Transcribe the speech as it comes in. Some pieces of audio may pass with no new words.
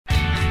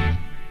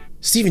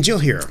Steve and Jill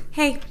here.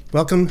 Hey.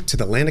 Welcome to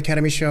the Land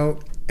Academy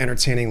Show,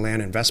 entertaining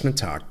land investment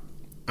talk.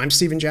 I'm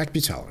Steve and Jack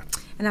Butala.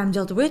 And I'm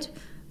Jill DeWitt,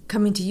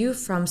 coming to you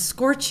from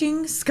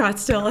scorching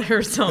Scottsdale,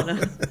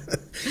 Arizona.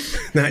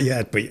 Not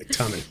yet, but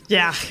coming.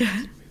 Yeah.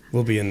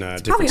 We'll be in a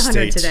it's different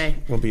probably 100 state today.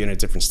 We'll be in a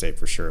different state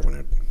for sure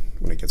when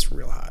it gets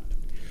real hot.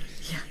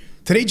 Yeah.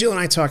 Today, Jill and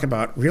I talk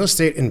about real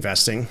estate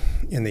investing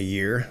in the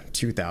year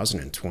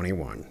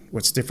 2021.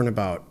 What's different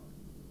about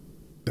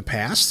the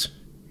past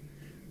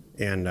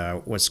and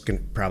what's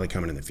probably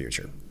coming in the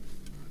future.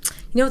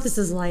 You know what this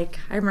is like?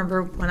 I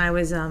remember when I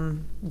was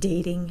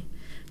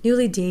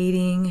newly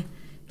dating,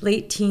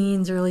 late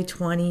teens, early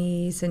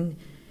 20s, and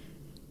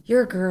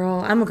you're a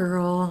girl, I'm a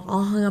girl,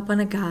 all hung up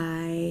on a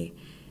guy,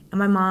 and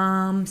my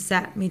mom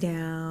sat me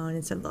down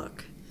and said,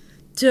 look,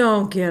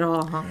 don't get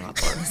all hung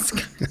up on this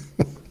guy.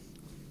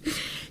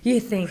 You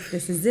think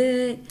this is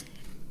it,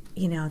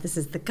 this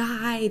is the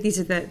guy, this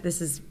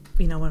is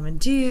what I'm going to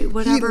do,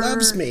 whatever. He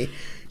loves me.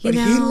 But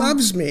he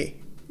loves me.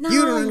 No,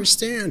 you don't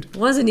understand. It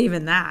wasn't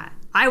even that.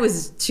 I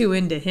was too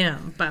into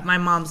him. But my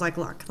mom's like,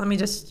 look, let me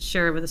just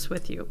share this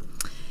with you.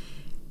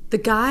 The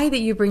guy that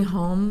you bring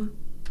home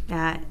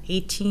at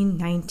 18,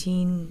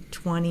 19,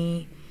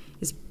 20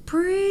 is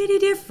pretty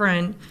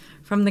different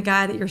from the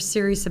guy that you're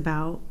serious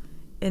about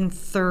in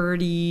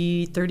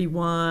 30,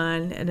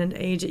 31, at an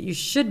age that you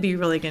should be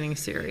really getting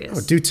serious.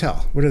 Oh, do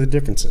tell. What are the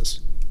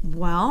differences?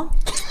 Well...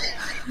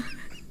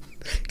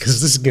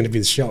 Because this is going to be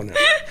the show now.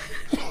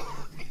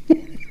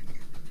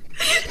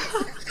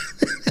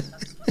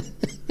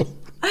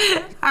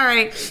 All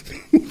right.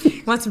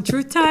 Want some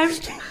truth time?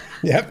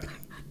 Yep.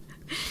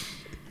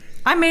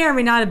 I may or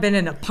may not have been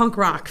in a punk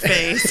rock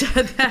phase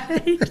at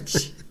that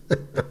age.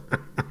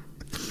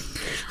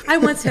 I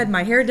once had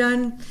my hair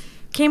done,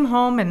 came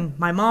home, and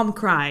my mom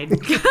cried.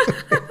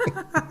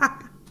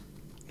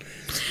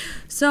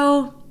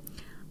 So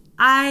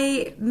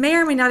I may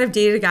or may not have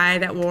dated a guy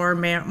that wore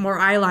more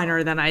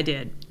eyeliner than I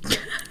did.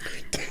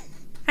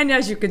 And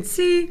as you can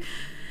see,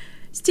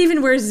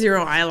 Steven wears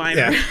zero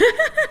eyeliner. Yeah.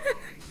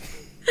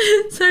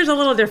 So there's a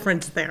little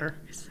difference there.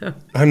 So.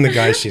 I'm the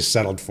guy she's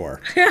settled for.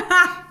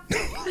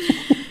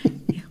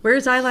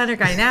 Where's eyeliner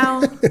guy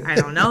now? I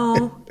don't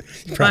know.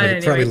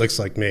 Probably looks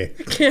like me.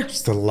 Yeah.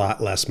 Just a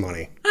lot less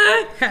money.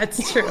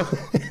 That's true.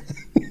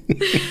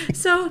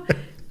 So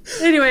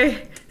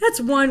anyway,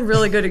 that's one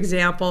really good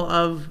example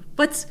of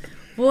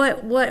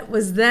what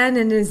was then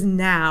and is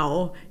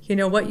now.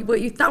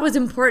 What you thought was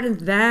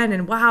important then,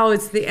 and wow,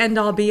 it's the end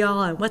all be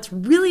all, and what's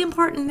really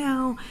important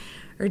now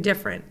are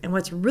different. And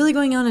what's really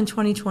going on in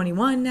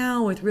 2021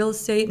 now with real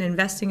estate and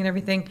investing and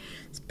everything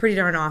is pretty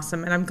darn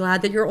awesome. And I'm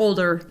glad that you're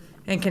older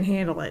and can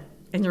handle it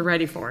and you're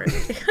ready for it.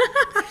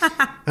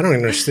 I don't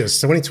even understand. Is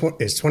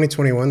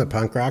 2021 the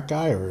punk rock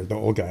guy or the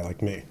old guy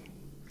like me?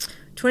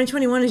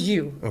 2021 is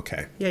you.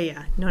 Okay.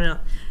 Yeah. No.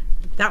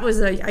 That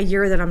was a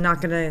year that I'm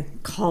not going to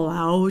call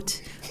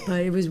out,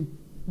 but it was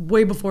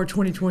way before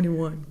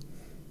 2021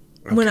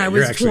 when I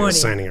was 20. You're actually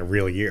assigning a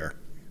real year.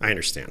 I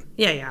understand.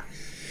 Yeah.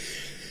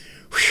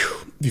 Whew.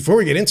 Before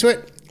we get into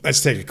it,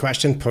 let's take a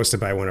question posted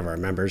by one of our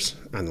members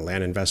on the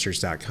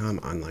landinvestors.com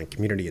online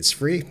community. It's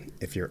free.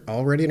 If you're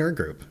already in our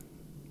group,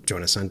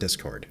 join us on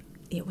Discord.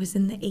 It was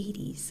in the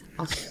 80s.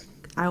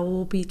 I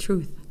will be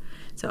truth.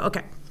 So,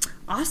 okay.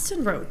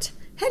 Austin wrote,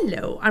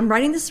 hello, I'm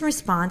writing this in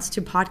response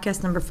to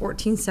podcast number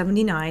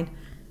 1479.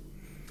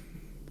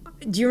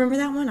 Do you remember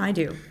that one? I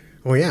do.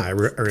 Oh, yeah. I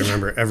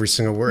remember every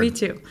single word. Me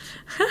too.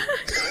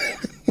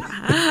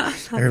 I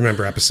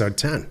remember episode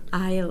 10.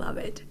 I love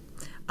it.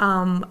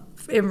 About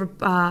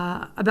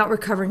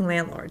recovering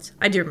landlords.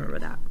 I do remember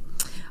that.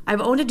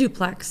 I've owned a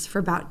duplex for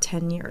about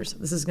 10 years.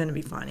 This is going to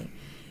be funny.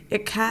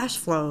 It cash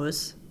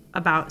flows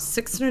about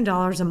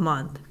 $600 a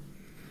month,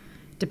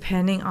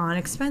 depending on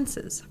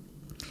expenses.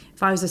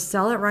 If I was to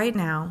sell it right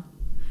now,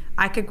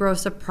 I could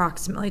gross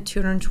approximately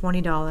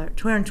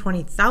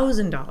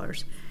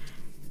 $220,000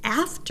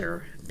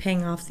 after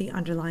paying off the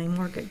underlying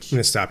mortgage. I'm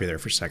going to stop you there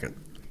for a second.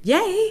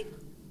 Yay!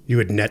 You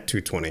would net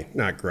 220,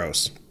 not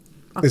gross.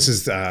 Okay. This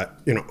is, oh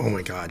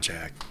my God,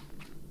 Jack.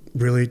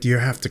 Really? Do you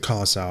have to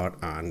call us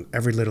out on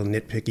every little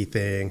nitpicky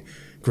thing?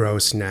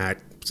 Gross, net,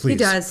 please. He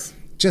does.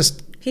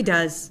 He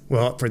does.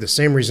 Well, for the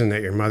same reason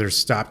that your mother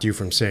stopped you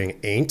from saying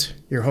ain't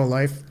your whole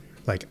life,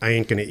 like I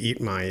ain't going to eat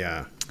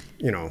my,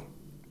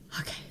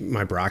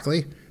 my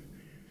broccoli.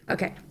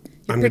 Okay.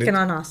 You're picking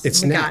on us.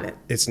 It's we net. Got it.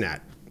 It's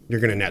net. You're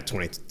going to net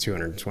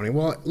 220.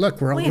 Well,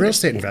 look, we're all real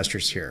estate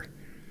investors here.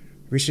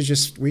 We should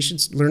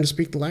learn to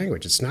speak the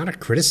language. It's not a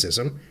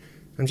criticism.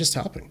 I'm just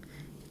helping.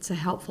 It's a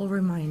helpful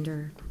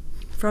reminder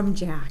from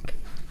Jack.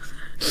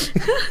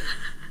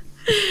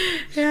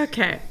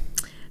 Okay.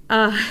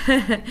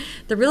 The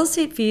real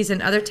estate fees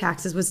and other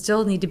taxes would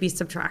still need to be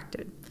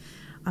subtracted.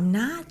 I'm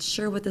not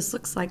sure what this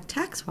looks like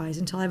tax-wise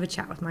until I have a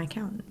chat with my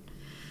accountant.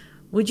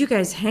 Would you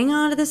guys hang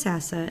on to this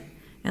asset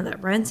and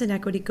let rents and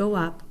equity go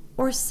up,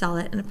 or sell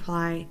it and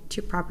apply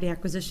to property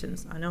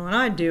acquisitions? I know what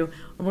I'd do.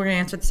 We're going to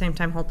answer at the same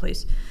time. Hold,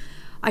 please.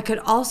 I could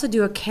also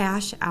do a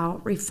cash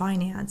out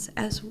refinance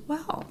as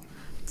well.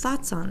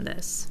 Thoughts on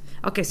this?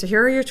 Okay, so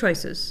here are your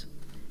choices.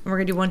 we're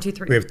going to do 1, 2,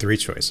 3. We have 3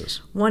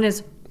 choices. 1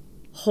 is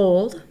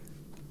hold.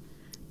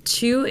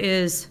 2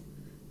 is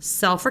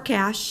sell for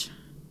cash.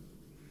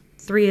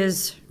 3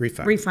 is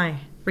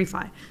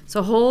refi.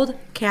 So hold,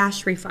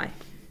 cash, refi.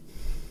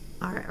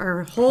 All right,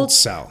 or hold,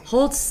 sell.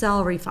 Hold,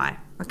 sell, refi.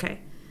 Okay.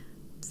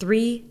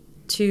 3,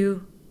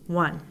 2,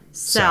 1.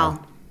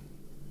 Sell.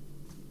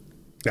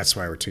 That's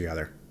why we're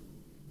together.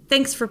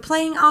 Thanks for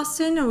playing,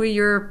 Austin.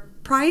 Your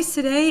prize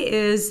today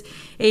is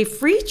a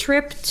free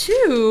trip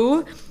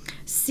to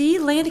see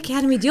Land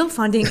Academy deal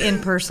funding in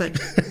person.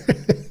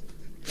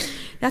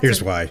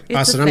 Here's why.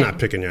 Austin, I'm not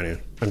picking on you.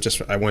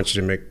 I want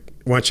you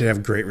to have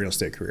a great real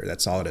estate career.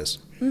 That's all it is.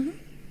 Mm-hmm.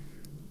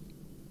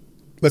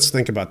 Let's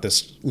think about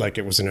this like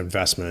it was an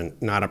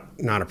investment, not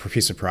a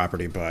piece of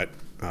property, but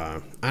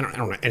I don't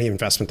know, any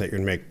investment that you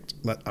would make,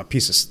 a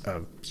piece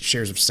of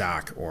shares of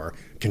stock or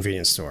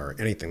convenience store,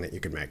 anything that you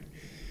could make.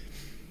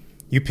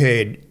 You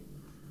paid,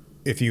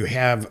 if you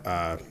have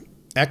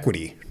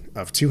equity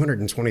of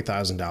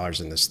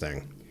 $220,000 in this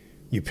thing,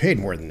 you paid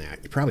more than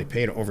that. You probably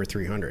paid over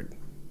 $300,000,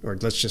 or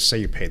let's just say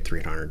you paid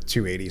 $300,000,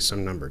 $280,000,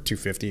 some number,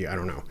 $250,000, I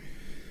don't know.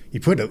 You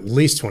put at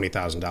least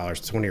 $20,000,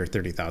 $20,000 or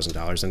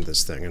 $30,000 into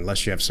this thing,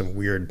 unless you have some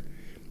weird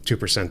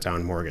 2%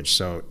 down mortgage.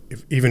 So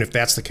even if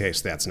that's the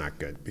case, that's not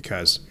good,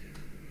 because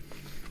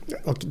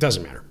it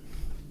doesn't matter.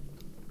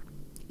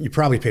 You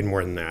probably paid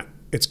more than that.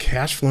 It's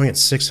cash flowing at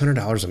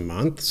 $600 a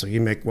month, so you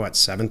make what,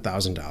 $7,000,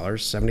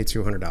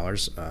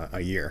 $7,200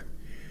 a year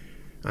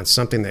on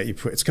something that you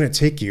put. It's going to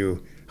take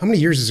you. How many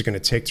years is it going to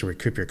take to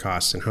recoup your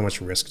costs, and how much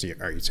risk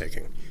are you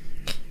taking?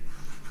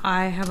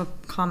 I have a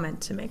comment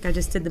to make. I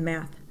just did the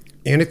math.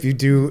 And if you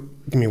do,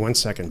 give me 1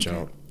 second, Joe.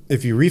 Okay.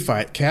 If you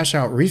cash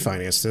out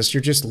refinance this, you're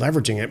just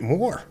leveraging it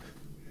more.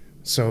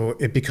 So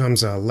it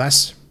becomes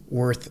less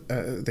worth,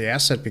 the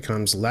asset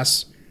becomes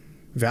less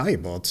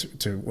valuable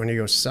to when you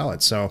go sell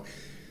it. So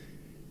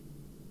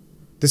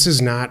this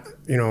is not,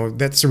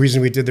 that's the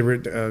reason we did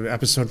the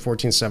episode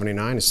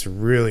 1479, is to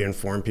really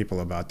inform people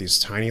about these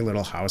tiny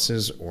little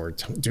houses or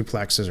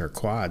duplexes or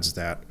quads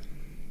that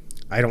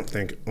I don't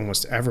think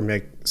almost ever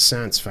make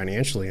sense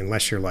financially,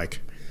 unless you're like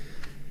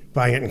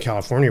buying it in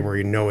California, where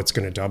it's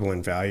going to double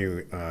in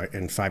value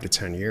in 5 to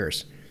 10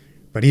 years.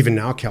 But even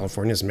now,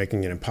 California is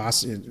making it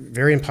impossible,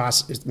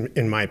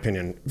 in my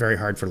opinion, very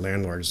hard for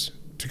landlords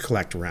to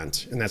collect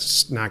rent. And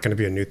that's not going to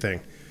be a new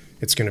thing.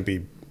 It's going to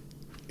be,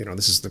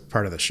 this is the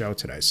part of the show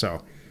today.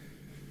 So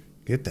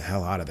get the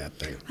hell out of that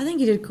thing. I think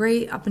you did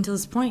great up until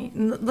this point.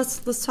 And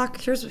let's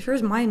talk.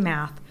 Here's my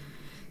math.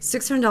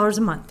 $600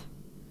 a month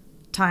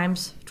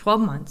times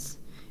 12 months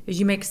is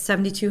you make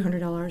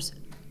 $7,200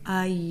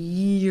 a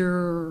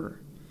year.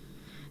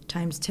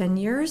 Times 10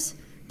 years,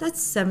 that's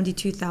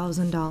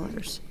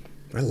 $72,000.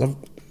 Wow,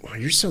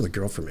 you're still the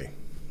girl for me.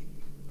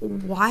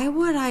 Why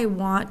would I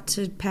want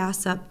to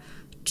pass up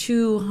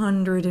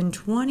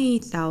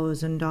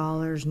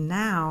 $220,000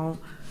 now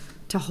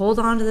to hold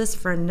on to this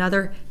for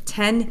another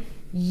 10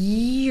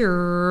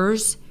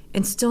 years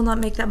and still not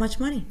make that much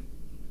money?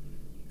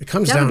 It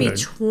comes down to... That would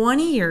be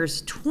 20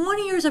 years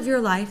of your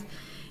life,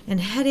 and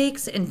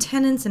headaches and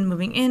tenants and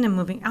moving in and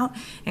moving out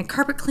and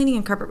carpet cleaning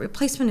and carpet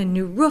replacement and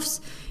new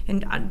roofs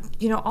and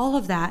all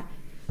of that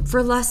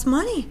for less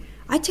money.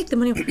 I take the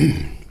money.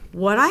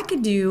 What I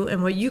could do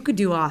and what you could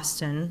do,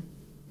 Austin,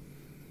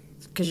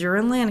 because you're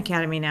in Land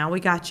Academy now, we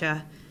got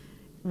you,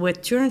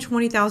 with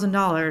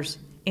 $220,000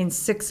 in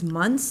 6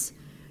 months,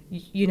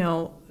 it's... You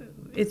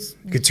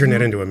could turn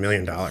that into $1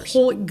 million.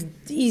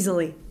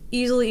 Easily.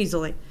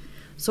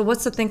 So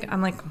what's the thing?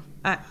 I'm like...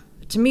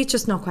 to me, it's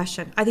just no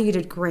question. I think you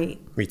did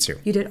great. Me too.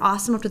 You did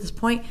awesome up to this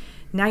point.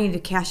 Now you need to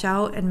cash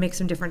out and make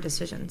some different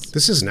decisions.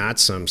 This is not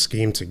some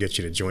scheme to get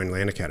you to join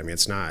Land Academy.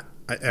 It's not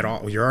at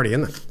all. You're already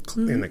in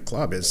the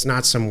club. It's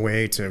not some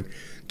way to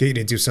get you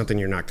to do something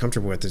you're not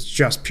comfortable with. It's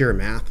just pure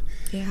math.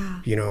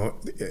 Yeah.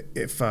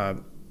 If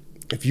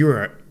you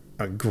were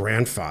a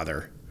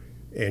grandfather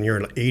and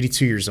you're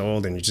 82 years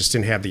old and you just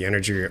didn't have the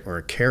energy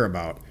or care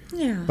about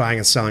buying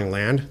and selling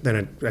land,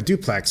 then a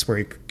duplex where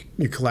you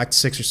collect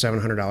 $600 or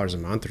 $700 a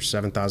month or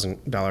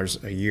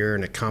 $7,000 a year,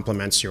 and it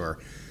complements your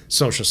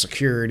Social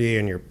Security,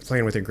 and you're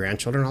playing with your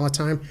grandchildren all the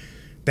time.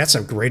 That's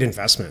a great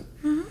investment.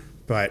 Mm-hmm.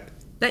 But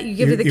that you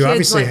give to the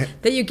kids,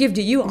 that you give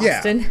to you,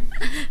 Austin.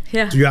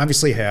 Yeah. You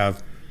obviously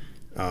have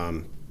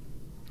the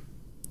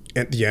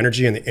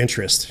energy and the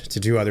interest to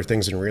do other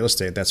things in real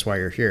estate. That's why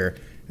you're here.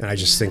 And I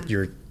just think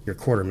your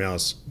 $250,000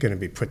 is going to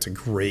be put to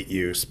great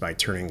use by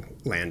turning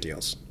land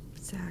deals.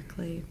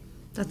 Exactly.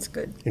 That's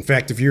good. In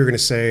fact, if you were going to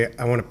say,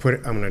 I'm going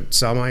to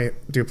sell my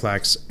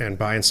duplex and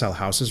buy and sell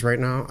houses right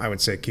now, I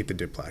would say keep the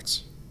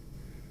duplex.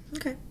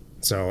 Okay.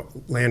 So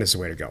land is the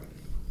way to go.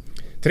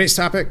 Today's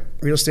topic,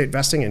 real estate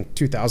investing in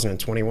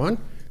 2021.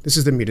 This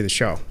is the meat of the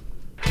show.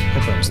 I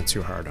hope I wasn't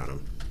too hard on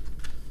them.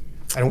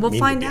 We'll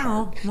find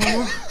out.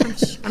 Well,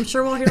 I'm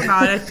sure we'll hear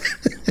about it.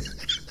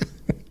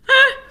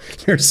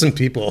 There's some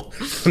people.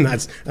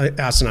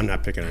 Austin, I'm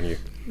not picking on you.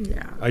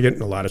 Yeah. I get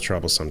in a lot of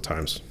trouble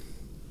sometimes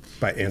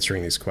by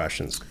answering these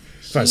questions.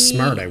 If I was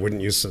smart, I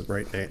wouldn't use the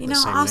right name.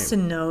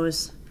 Austin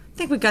knows. I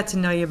think we got to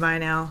know you by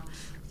now.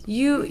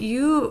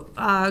 You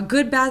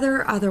good, bad,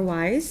 or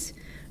otherwise,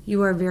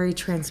 you are very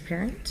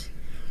transparent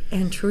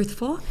and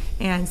truthful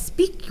and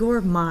speak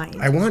your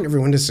mind. I want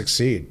everyone to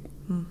succeed.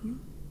 Mm-hmm.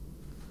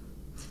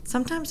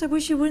 Sometimes I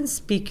wish you wouldn't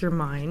speak your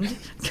mind.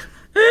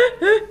 Do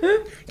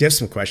you have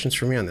some questions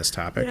for me on this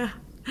topic? Yeah.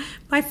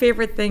 My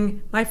favorite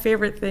thing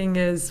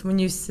is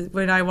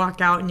when I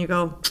walk out and you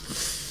go,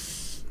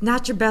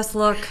 not your best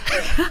look.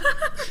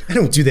 I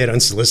don't do that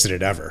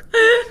unsolicited ever.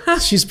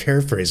 She's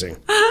paraphrasing.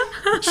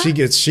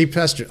 She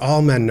pestered.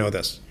 All men know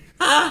this.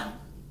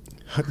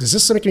 Does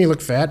this make me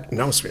look fat?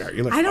 No, sweetheart.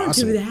 You look awesome. I don't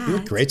do that. You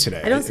look great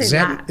today. I don't say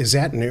that. Is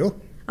that new?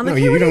 I'm like,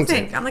 hey, what do you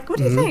think? I'm like, what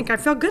do you think? I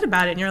feel good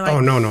about it. And you're like,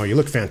 oh, no. You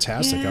look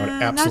fantastic. Yeah, I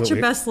would absolutely. not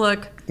your best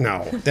look.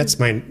 No, that's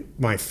my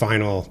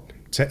final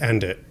to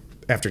end it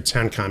after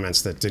 10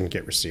 comments that didn't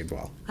get received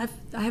well. I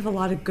have a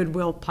lot of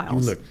goodwill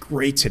piles. You look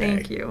great today.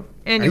 Thank you.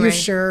 Anyway. Are you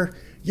sure?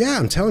 Yeah,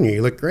 I'm telling you,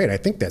 you look great. I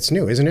think that's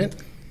new, isn't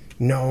it?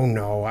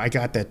 No, I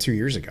got that 2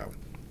 years ago.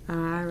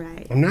 All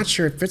right. I'm not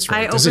sure it fits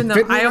right.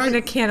 I opened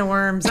a can of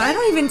worms. I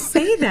don't even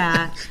say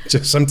that.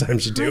 Just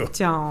sometimes you do. I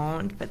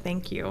don't, but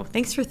thank you.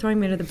 Thanks for throwing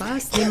me to the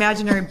bus, the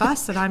imaginary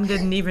bus that I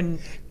didn't even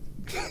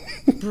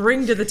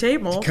bring to the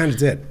table. You kind of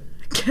did.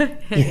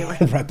 Anyway.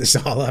 You brought this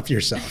all up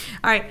yourself.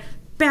 All right,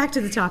 back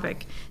to the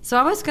topic. So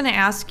I was going to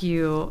ask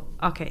you,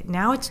 okay,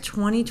 now it's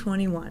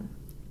 2021.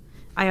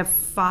 I have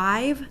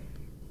 5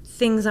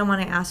 things I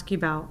want to ask you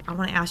about. I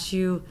want to ask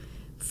you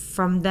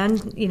from then,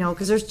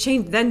 because there's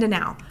change then to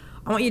now.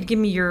 I want you to give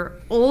me your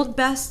old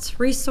best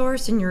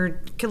resource and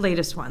your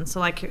latest one. So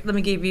let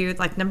me give you,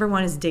 number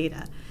 1 is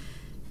data.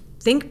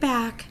 Think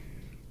back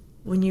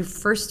when you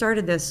first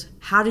started this,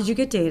 how did you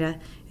get data?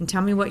 And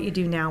tell me what you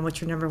do now. What's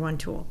your number 1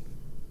 tool?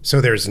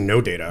 So there's no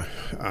data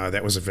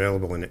that was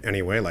available in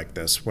any way like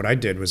this. What I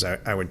did was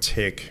I would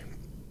take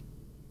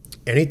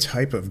any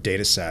type of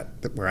data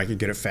set where I could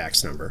get a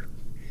fax number.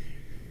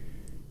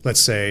 Let's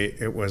say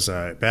it was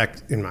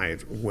back in my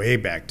way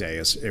back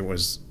days, it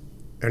was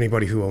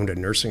anybody who owned a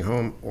nursing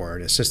home or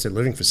an assisted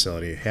living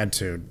facility had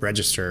to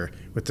register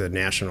with the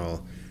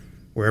national,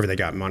 wherever they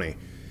got money.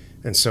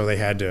 And so they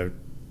had to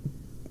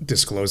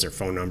disclose their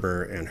phone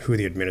number and who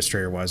the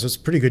administrator was. It was a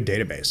pretty good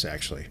database,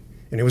 actually.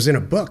 And it was in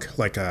a book,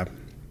 like a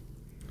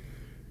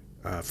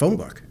phone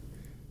book.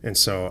 And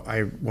so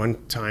I,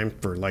 one time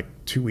for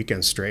 2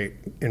 weekends straight,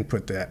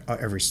 input that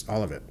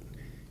all of it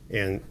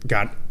and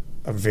got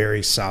a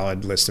very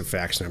solid list of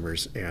fax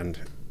numbers and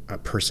a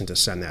person to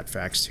send that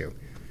fax to.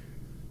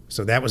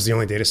 So that was the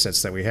only data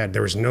sets that we had.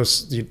 There was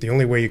the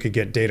only way you could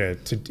get data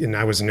and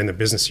I wasn't in the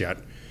business yet,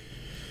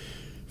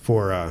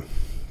 for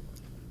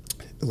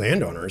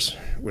landowners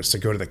was to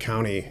go to the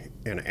county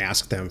and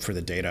ask them for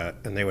the data,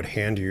 and they would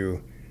hand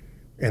you,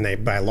 and they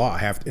by law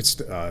have,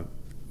 the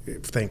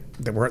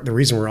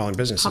reason we're all in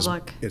business is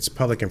it's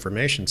public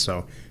information.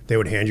 So they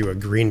would hand you a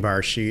green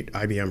bar sheet,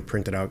 IBM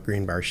printed out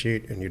green bar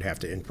sheet, and you'd have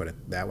to input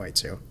it that way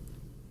too.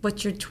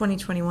 What's your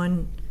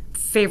 2021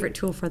 favorite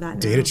tool for that now?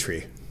 Data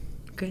tree.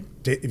 Good.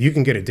 If you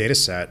can get a data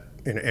set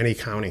in any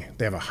county,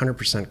 they have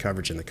 100%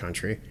 coverage in the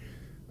country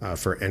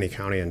for any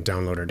county, and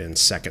download it in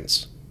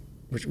seconds,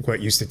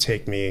 what used to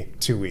take me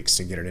 2 weeks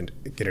to get it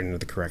into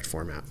the correct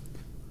format.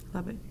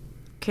 Love it.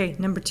 Okay,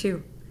 number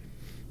 2,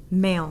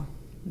 mail.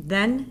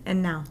 Then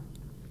and now.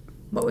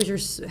 What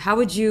was how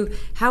would you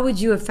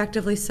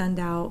effectively send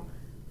out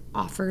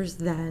offers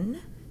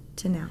then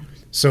to now?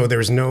 So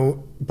there's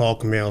no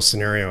bulk mail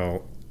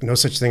scenario, no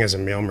such thing as a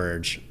mail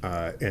merge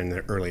in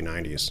the early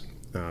 90s.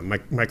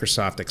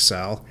 Microsoft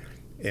Excel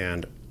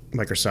and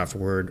Microsoft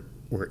Word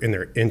were in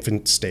their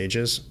infant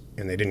stages,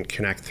 and they didn't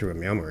connect through a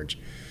mail merge.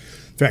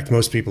 In fact,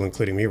 most people,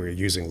 including me, were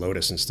using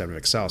Lotus instead of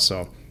Excel.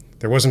 So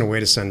there wasn't a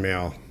way to send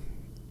mail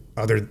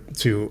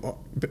to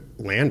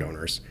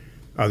landowners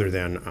other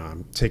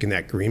than taking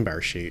that green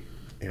bar sheet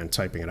and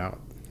typing it out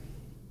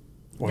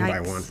one by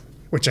one,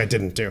 which I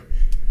didn't do.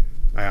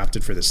 I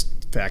opted for this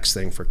fax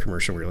thing for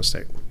commercial real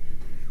estate.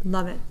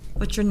 Love it.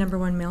 What's your number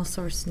 1 mail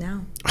source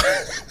now?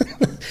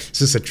 Is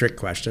this a trick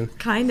question?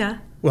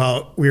 Kinda.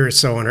 Well, we were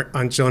Jill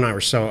and I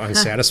were so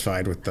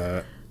unsatisfied with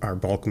our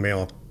bulk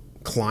mail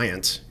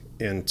client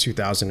in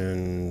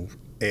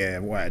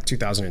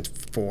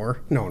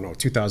 2004? No,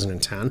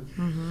 2010.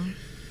 Mm-hmm.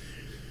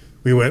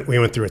 We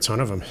went through a ton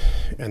of them,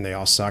 and they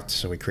all sucked,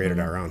 so we created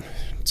our own.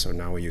 So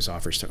now we use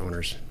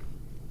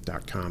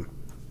offerstowners.com.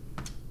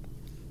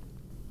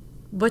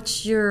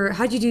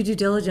 How'd you do due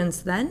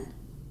diligence then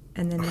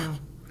and then now?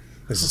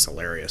 This is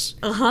hilarious.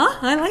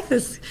 I like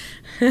this.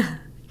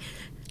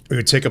 We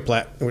would take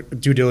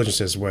due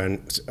diligence is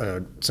when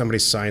somebody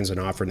signs an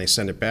offer and they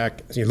send it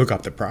back, you look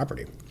up the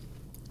property.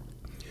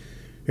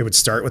 It would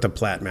start with a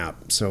plat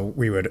map. So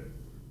we'd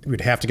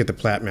have to get the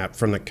plat map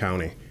from the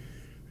county.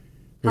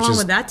 How long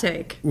would that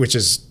take? Which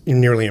is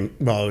it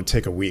would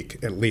take a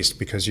week at least,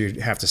 because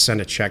you'd have to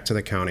send a check to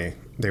the county.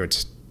 They would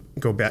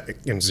go back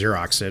and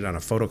Xerox it on a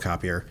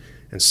photocopier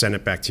and send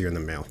it back to you in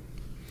the mail.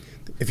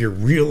 If you're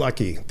real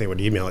lucky, they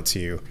would email it to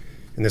you.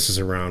 And this is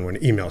around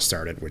when email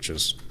started, which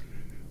is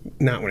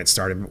not when it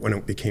started, but when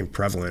it became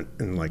prevalent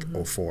in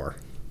 04.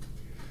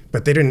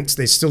 But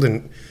they still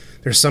didn't,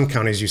 there's some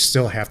counties you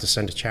still have to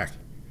send a check.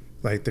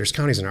 Like there's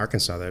counties in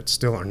Arkansas that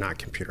still are not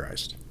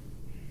computerized.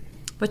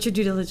 What's your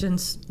due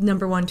diligence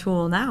 #1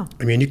 tool now?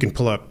 I mean, you can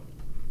pull up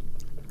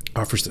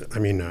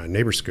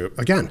Neighbor Scoop.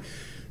 Again,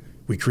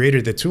 we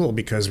created the tool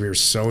because we were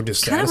so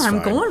dissatisfied. Kind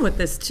of where I'm going with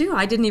this too.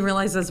 I didn't even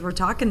realize as we're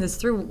talking this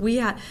through, we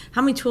had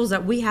how many tools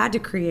that we had to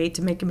create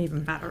to make them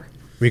even better.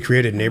 We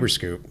created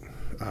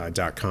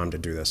neighborscoop.com to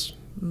do this.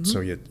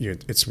 So you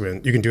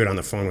can do it on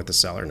the phone with the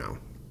seller now.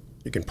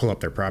 You can pull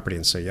up their property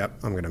and say, yep,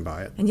 I'm going to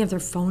buy it. And you have their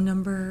phone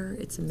number.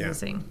 It's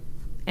amazing. Yeah.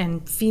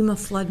 And FEMA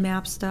flood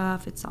map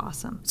stuff. It's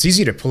awesome. It's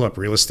easy to pull up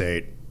real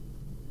estate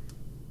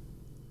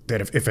that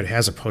if it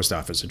has a post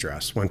office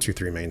address,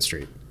 123 Main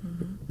Street.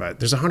 But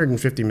there's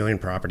 150 million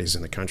properties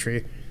in the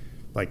country.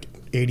 Like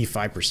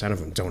 85% of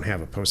them don't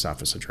have a post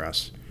office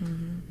address.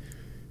 And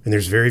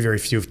there's very, very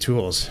few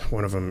tools.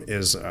 One of them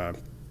is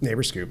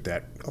Neighbor Scoop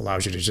that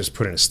allows you to just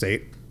put in a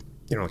state,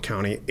 a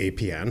county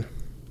APN.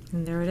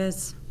 And there it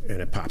is.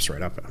 And it pops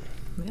right up.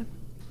 Yep.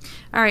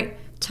 All right.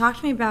 Talk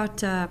to me about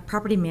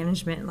property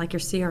management, like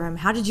your CRM.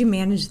 How did you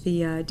manage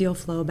the deal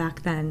flow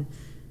back then?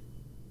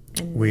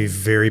 And we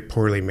very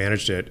poorly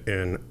managed it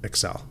in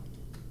Excel.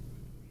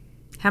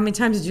 How many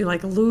times did you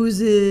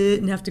lose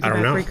it and have to go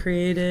back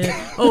recreate it?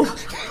 Oh,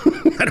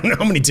 I don't know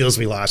how many deals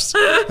we lost.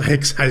 I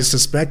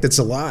suspect it's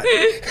a lot.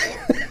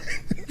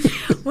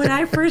 When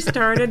I first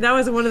started, that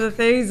was one of the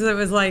things that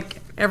was like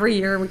every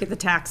year we get the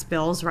tax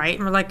bills, right?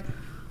 And we're like,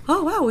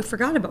 oh, wow, we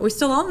forgot about it. We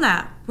still own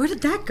that. Where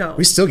did that go?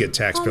 We still get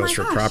tax bills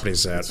for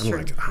properties that I'm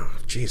like, oh,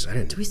 geez, I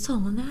didn't. Do we still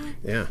own that?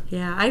 Yeah.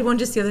 Yeah, I had one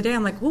just the other day.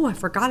 I'm like, oh, I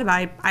forgot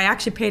about it. I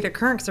actually paid it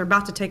current because they're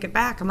about to take it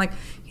back. I'm like,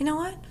 you know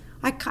what?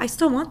 I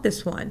still want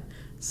this one.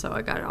 So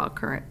I got it all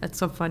current. That's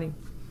so funny.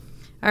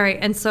 All right,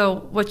 and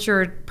so what's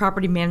your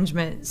property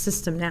management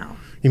system now?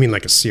 You mean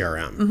like a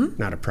CRM,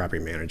 not a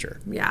property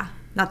manager? Yeah,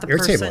 not the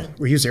Airtable. person.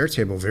 We use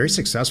Airtable very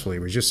successfully.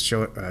 We just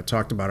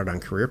talked about it on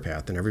Career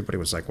Path, and everybody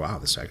was like, wow,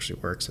 this actually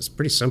works. It's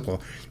pretty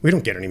simple. We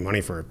don't get any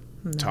money for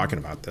talking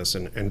about this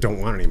and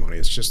don't want any money.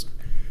 It's just,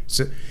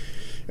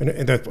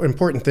 and the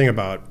important thing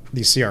about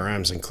these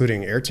CRMs,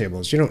 including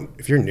Airtable, is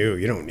if you're new,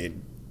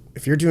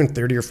 if you're doing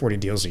 30 or 40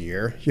 deals a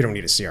year, you don't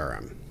need a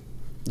CRM.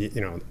 You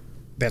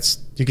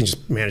can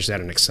just manage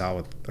that in Excel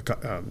with,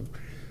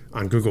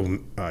 on Google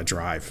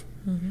Drive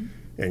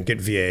and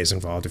get VAs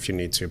involved if you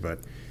need to. But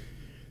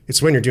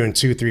it's when you're doing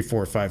 200, 300,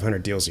 400,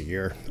 500 deals a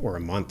year or a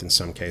month in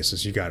some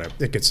cases,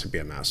 it gets to be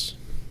a mess.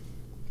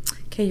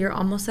 Okay, you're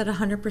almost at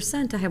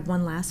 100%. I have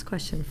one last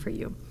question for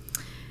you.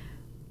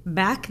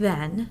 Back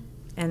then,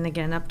 and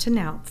again up to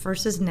now,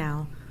 versus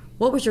now,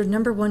 what was your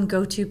 #1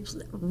 go-to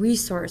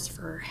resource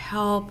for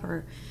help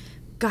or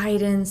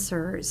guidance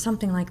or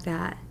something like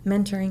that?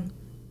 Mentoring?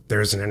 There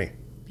isn't any.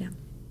 Yeah.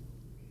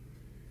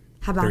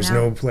 How about There's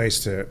now? no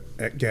place to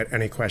get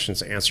any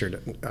questions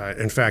answered.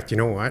 In fact, you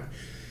know what?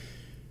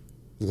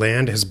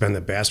 Land has been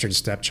the bastard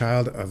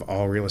stepchild of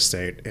all real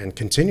estate and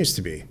continues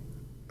to be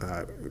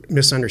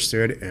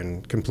misunderstood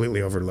and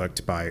completely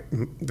overlooked by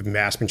the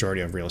vast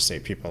majority of real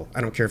estate people. I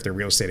don't care if they're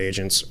real estate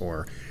agents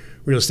or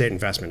real estate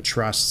investment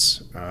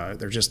trusts.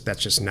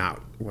 That's just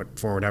not what,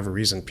 for whatever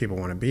reason, people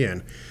want to be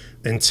in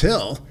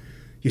until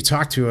you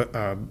talk to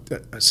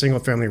a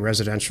single-family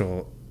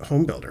residential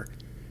home builder,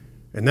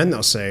 and then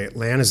they'll say,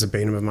 land is the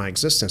bane of my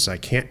existence. I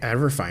can't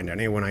ever find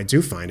any. When I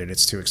do find it,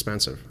 it's too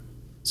expensive.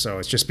 So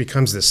it just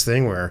becomes this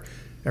thing where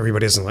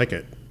everybody doesn't like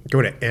it.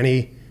 Go to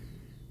any,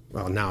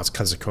 well, now it's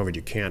because of COVID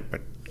you can't,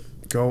 but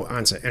go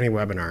onto any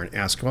webinar and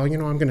ask, well,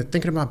 I'm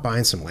thinking about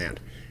buying some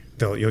land.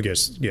 You'll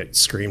just get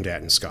screamed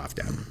at and scoffed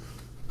at.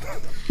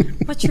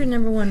 What's your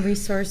 #1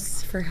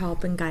 resource for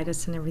help and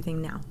guidance and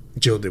everything now?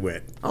 Jill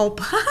DeWitt. Oh,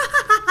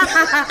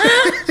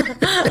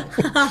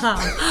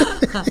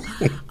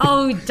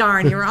 oh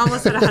darn! You were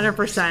almost at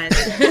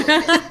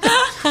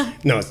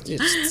 100%. No,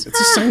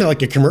 it's sounding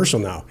like a commercial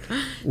now.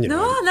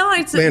 No,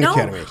 it's Land no.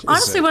 Academy.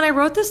 Honestly, when I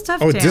wrote this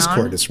stuff down,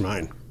 Discord is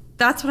mine.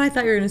 That's what I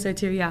thought you were going to say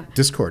too. Yeah.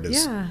 Discord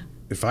is. Yeah.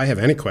 If I have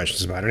any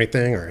questions about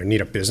anything or I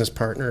need a business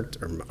partner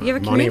or you have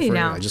a money community for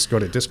now. it, I just go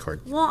to Discord.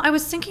 Well, I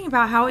was thinking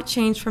about how it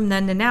changed from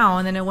then to now,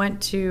 and then it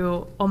went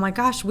to, oh my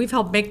gosh, we've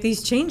helped make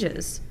these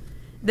changes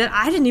that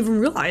I didn't even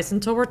realize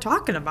until we're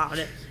talking about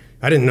it.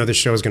 I didn't know this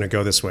show was going to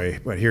go this way,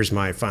 but here's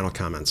my final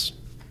comments.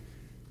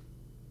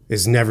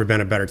 It's never been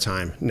a better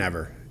time,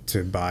 never,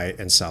 to buy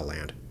and sell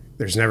land.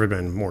 There's never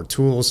been more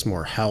tools,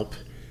 more help,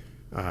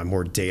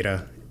 more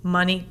data.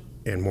 Money.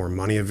 And more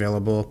money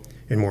available,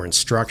 and more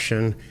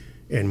instruction,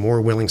 and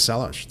more willing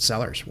sellers,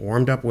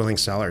 warmed up willing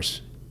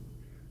sellers,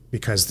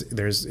 because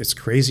it's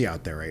crazy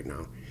out there right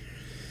now.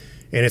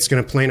 And it's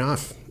going to plane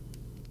off.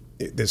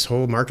 This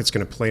whole market's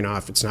going to plane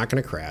off. It's not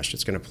going to crash.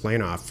 It's going to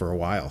plane off for a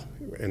while.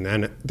 And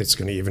then it's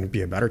going to even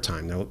be a better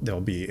time. There'll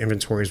be,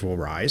 inventories will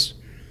rise.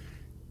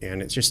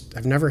 And it's just,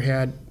 I've never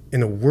had, in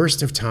the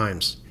worst of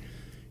times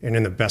and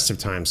in the best of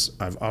times,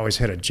 I've always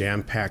had a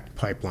jam-packed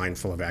pipeline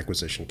full of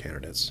acquisition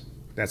candidates.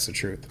 That's the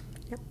truth.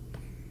 Yep.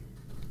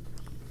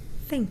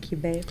 Thank you,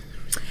 babe.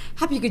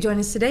 Happy you could join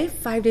us today.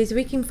 5 days a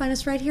week, you can find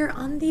us right here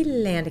on the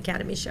Land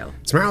Academy Show.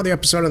 Tomorrow, the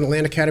episode on the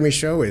Land Academy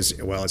Show is,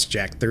 well, it's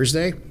Jack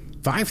Thursday.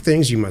 5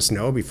 things you must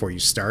know before you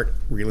start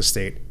real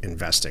estate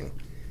investing.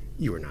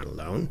 You are not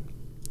alone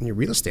in your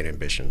real estate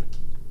ambition.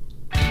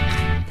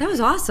 That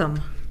was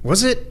awesome.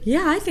 Was it?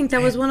 Yeah, I think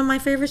that was one of my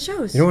favorite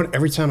shows. You know what?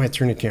 Every time I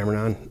turn the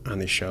camera on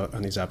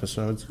these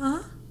episodes,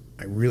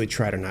 I really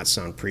try to not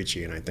sound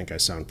preachy, and I think I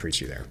sound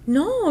preachy there.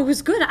 No, it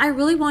was good. I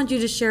really want you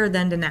to share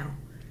then to now.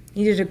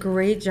 You did a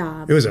great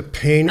job. It was a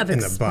pain in the butt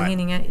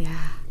explaining it,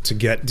 yeah. to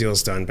get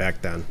deals done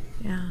back then.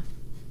 Yeah.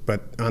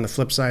 But on the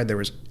flip side, there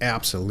was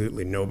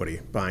absolutely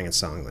nobody buying and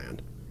selling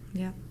land.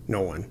 Yeah.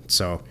 No one.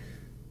 So,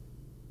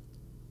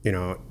 you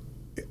know,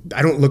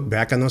 I don't look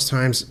back on those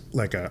times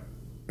like a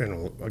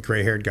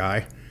gray-haired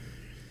guy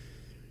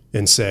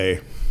and say,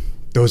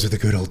 those are the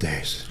good old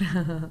days.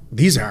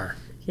 These are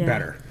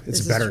better.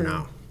 It's better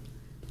now.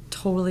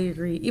 Totally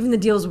agree. Even the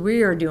deals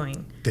we are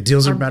doing. The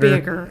deals are better.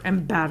 Bigger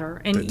and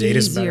better and the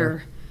data's easier.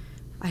 Better.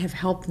 I have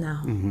help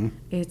now.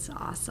 It's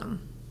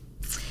awesome.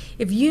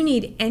 If you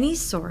need any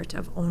sort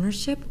of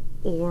ownership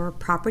or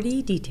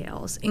property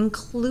details,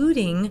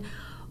 including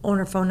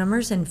owner phone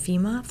numbers and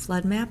FEMA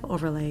flood map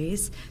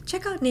overlays,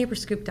 check out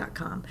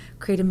neighborscoop.com.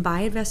 Created by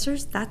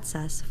investors, that's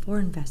us, for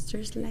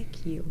investors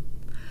like you.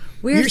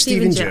 We're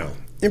Steve and Jill.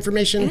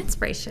 Information and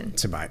inspiration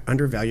to buy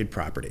undervalued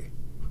property.